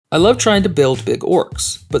I love trying to build big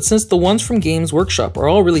orcs, but since the ones from Games Workshop are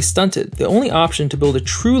all really stunted, the only option to build a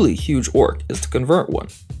truly huge orc is to convert one.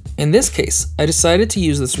 In this case, I decided to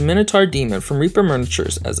use this Minotaur demon from Reaper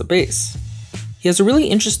Miniatures as a base. He has a really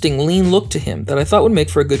interesting lean look to him that I thought would make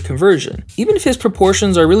for a good conversion, even if his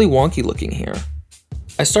proportions are really wonky looking here.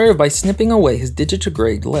 I started by snipping away his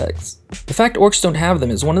digitigrade legs. The fact orcs don't have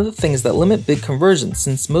them is one of the things that limit big conversions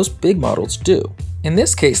since most big models do. In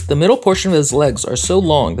this case, the middle portion of his legs are so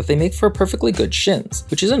long that they make for perfectly good shins,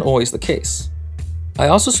 which isn't always the case. I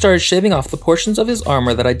also started shaving off the portions of his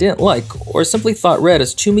armor that I didn't like or simply thought read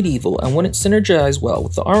as too medieval and wouldn't synergize well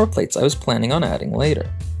with the armor plates I was planning on adding later.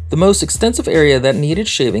 The most extensive area that needed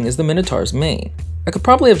shaving is the Minotaur's mane. I could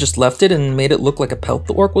probably have just left it and made it look like a pelt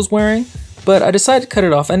the orc was wearing, but I decided to cut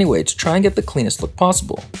it off anyway to try and get the cleanest look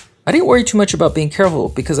possible. I didn't worry too much about being careful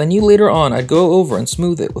because I knew later on I'd go over and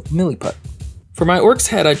smooth it with milliput. For my orc's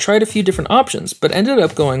head, I tried a few different options, but ended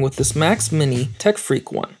up going with this Max Mini Tech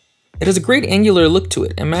Freak one. It has a great angular look to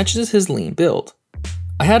it and matches his lean build.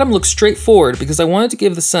 I had him look straightforward because I wanted to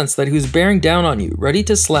give the sense that he was bearing down on you, ready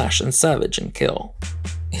to slash and savage and kill.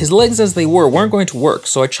 His legs as they were weren't going to work,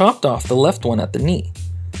 so I chopped off the left one at the knee.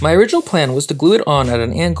 My original plan was to glue it on at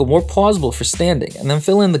an angle more plausible for standing and then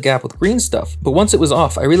fill in the gap with green stuff, but once it was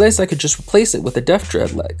off, I realized I could just replace it with a Def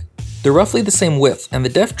Dread leg. They're roughly the same width, and the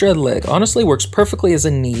Def Dread leg honestly works perfectly as a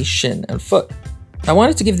knee, shin, and foot. I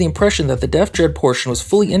wanted to give the impression that the Def Dread portion was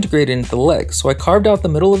fully integrated into the leg, so I carved out the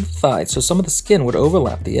middle of the thigh so some of the skin would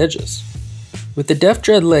overlap the edges. With the Def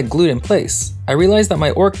Dread leg glued in place, I realized that my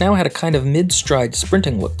orc now had a kind of mid-stride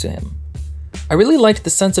sprinting look to him. I really liked the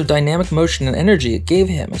sense of dynamic motion and energy it gave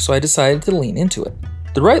him, so I decided to lean into it.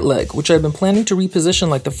 The right leg, which I had been planning to reposition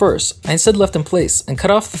like the first, I instead left in place and cut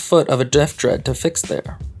off the foot of a Def Dread to fix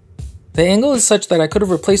there. The angle is such that I could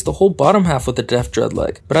have replaced the whole bottom half with the Def Dread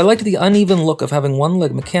leg, but I liked the uneven look of having one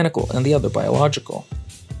leg mechanical and the other biological.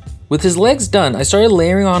 With his legs done, I started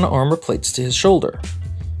layering on armor plates to his shoulder.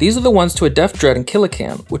 These are the ones to a Def Dread and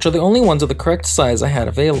Killican, which are the only ones of the correct size I had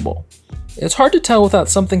available. It's hard to tell without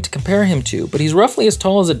something to compare him to, but he's roughly as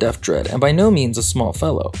tall as a Def Dread and by no means a small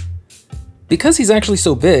fellow. Because he's actually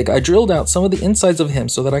so big, I drilled out some of the insides of him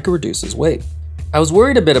so that I could reduce his weight. I was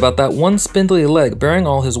worried a bit about that one spindly leg bearing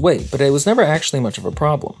all his weight, but it was never actually much of a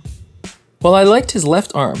problem. While I liked his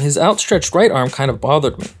left arm, his outstretched right arm kind of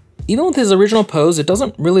bothered me. Even with his original pose, it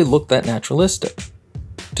doesn't really look that naturalistic.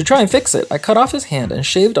 To try and fix it, I cut off his hand and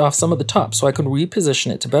shaved off some of the top so I could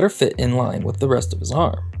reposition it to better fit in line with the rest of his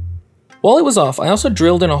arm. While it was off, I also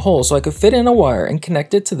drilled in a hole so I could fit in a wire and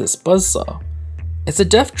connect it to this buzzsaw. It's a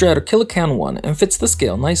Def Dread or Killican one and fits the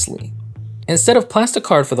scale nicely. Instead of plastic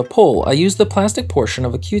card for the pole, I used the plastic portion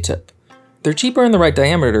of a Q-tip. They're cheaper in the right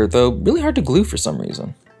diameter, though really hard to glue for some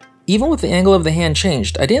reason. Even with the angle of the hand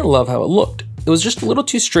changed, I didn't love how it looked. It was just a little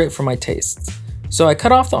too straight for my tastes. So I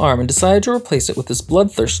cut off the arm and decided to replace it with this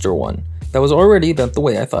Bloodthirster one that was already bent the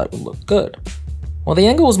way I thought it would look good. While the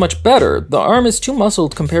angle was much better, the arm is too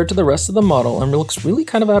muscled compared to the rest of the model and looks really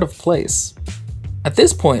kind of out of place. At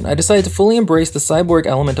this point, I decided to fully embrace the cyborg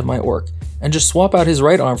element of my orc and just swap out his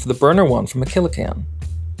right arm for the burner one from a Killican.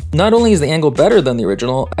 Not only is the angle better than the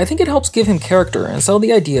original, I think it helps give him character and sell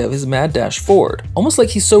the idea of his mad dash forward, almost like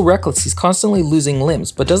he's so reckless he's constantly losing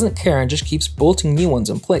limbs but doesn't care and just keeps bolting new ones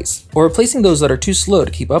in place, or replacing those that are too slow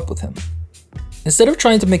to keep up with him. Instead of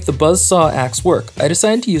trying to make the buzzsaw axe work, I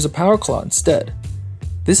decided to use a power claw instead.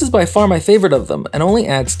 This is by far my favorite of them and only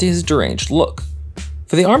adds to his deranged look.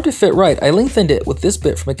 For the arm to fit right, I lengthened it with this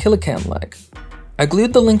bit from a Killican leg. I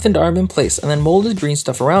glued the lengthened arm in place and then molded green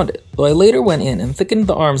stuff around it, though I later went in and thickened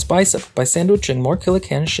the arm's bicep by sandwiching more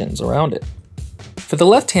Killican shins around it. For the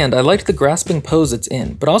left hand, I liked the grasping pose it's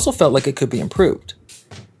in, but also felt like it could be improved.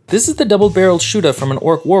 This is the double-barreled Shuda from an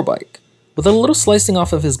Orc Warbike. With a little slicing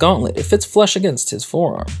off of his gauntlet, it fits flush against his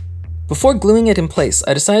forearm. Before gluing it in place,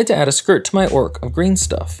 I decided to add a skirt to my orc of green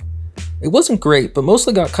stuff. It wasn't great, but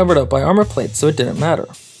mostly got covered up by armor plates, so it didn't matter.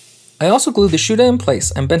 I also glued the Shuda in place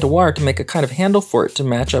and bent a wire to make a kind of handle for it to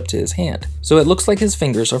match up to his hand, so it looks like his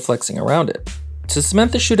fingers are flexing around it. To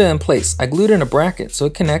cement the Shuda in place, I glued in a bracket so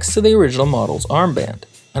it connects to the original model's armband,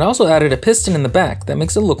 and also added a piston in the back that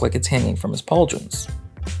makes it look like it's hanging from his pauldrons.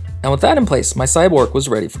 And with that in place, my cyborg was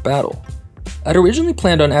ready for battle. I'd originally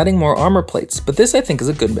planned on adding more armor plates, but this I think is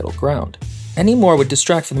a good middle ground. Any more would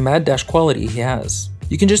distract from the mad dash quality he has.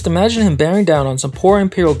 You can just imagine him bearing down on some poor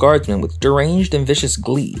Imperial Guardsman with deranged and vicious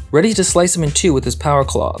glee, ready to slice him in two with his power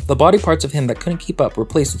claw, the body parts of him that couldn't keep up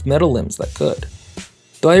replaced with metal limbs that could.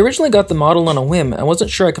 Though I originally got the model on a whim and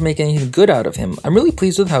wasn't sure I could make anything good out of him, I'm really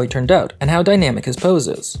pleased with how he turned out, and how dynamic his pose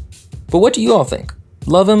is. But what do you all think?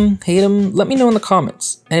 Love him, hate him, let me know in the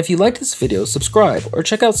comments, and if you liked this video, subscribe or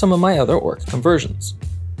check out some of my other orc conversions.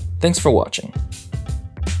 Thanks for watching.